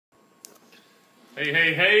Hey,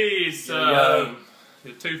 hey, hey, so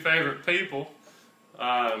your two favorite people.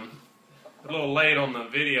 A little late on the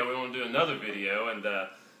video. We want to do another video and a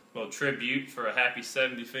little tribute for a happy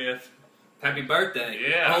 75th. Happy birthday.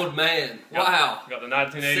 Yeah. Old man. Wow. Got the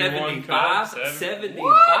 1981 75? 75?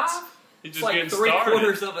 What? He's just like getting three started.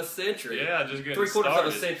 quarters of a century. Yeah, just getting Three quarters started.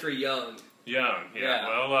 of a century young. Young, yeah.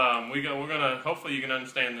 Well, we're gonna. Hopefully, you can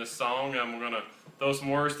understand this song. We're gonna throw some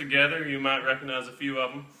words together. You might recognize a few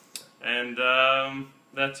of them, and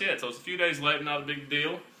that's it. So it's a few days late, not a big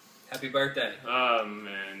deal. Happy birthday.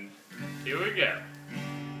 And here we go.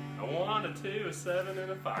 A 1, a 2, a 7,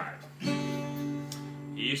 and a 5.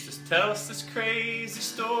 He used to tell us this crazy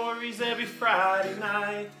stories every Friday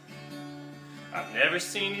night. I've never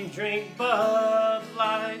seen him drink Bud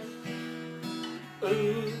Light.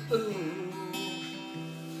 Ooh, ooh.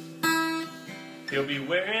 He'll be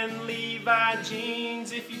wearing Levi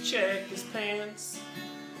jeans if you check his pants.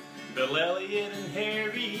 Bill Elliott and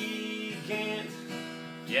Harry Gant.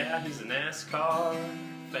 Yeah, he's a NASCAR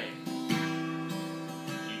fan.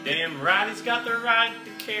 You damn right he's got the right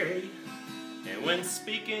to carry. And when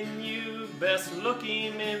speaking, you best look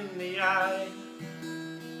him in the eye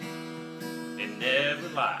and never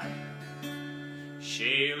lie.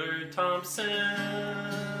 Shaler Thompson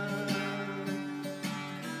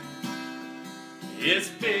is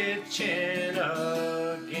bitching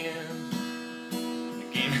again.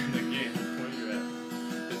 Where you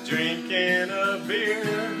at? Drinking a beer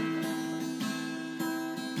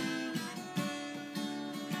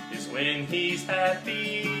is when he's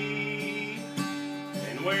happy,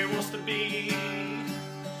 and where he wants to be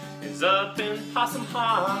is up in Possum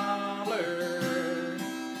Holler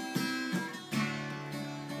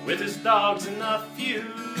with his dogs and a few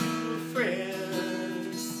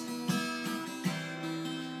friends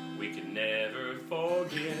we could never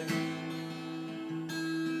forget.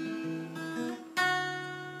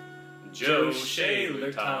 Joe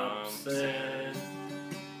Shaler Thompson.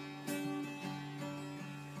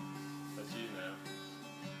 That's you now.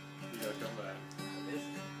 You gotta come back.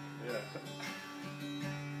 Yeah.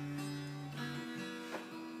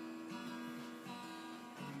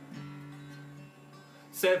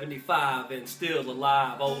 75 and still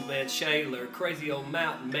alive, old man Shaler, crazy old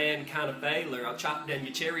mountain man, kind of failure. I'll chop down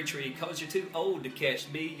your cherry tree, cause you're too old to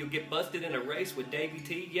catch me. You'll get busted in a race with Davy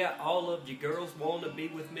T. Yeah, all of you girls wanna be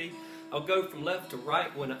with me. I'll go from left to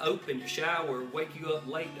right when I open your shower, wake you up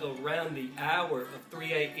late around the hour of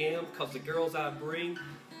 3 a.m. cause the girls I bring,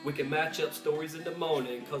 we can match up stories in the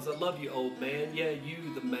morning, cause I love you, old man. Yeah,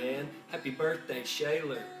 you the man. Happy birthday,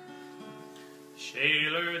 Shaler.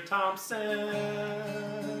 Shaler Thompson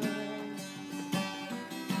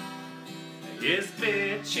is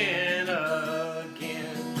bitching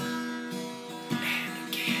again And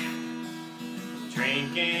again.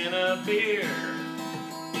 drinking a beer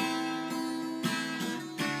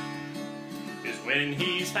is when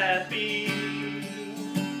he's happy,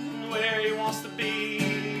 where he wants to be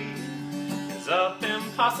is up in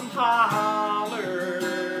Possum Holler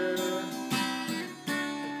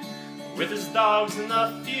with his dogs and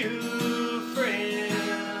a few friends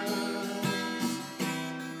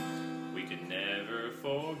we can never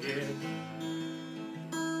forget.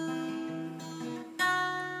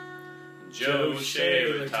 Joe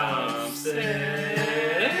Shaler Thompson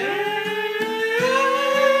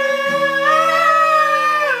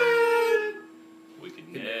we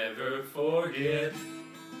can never forget.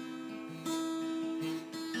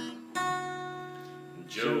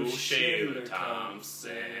 Joe Shaler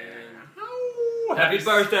Thompson. Happy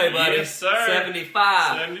birthday, buddy. Yes, sir.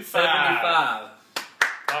 75. 75.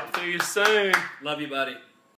 Talk to you soon. Love you, buddy.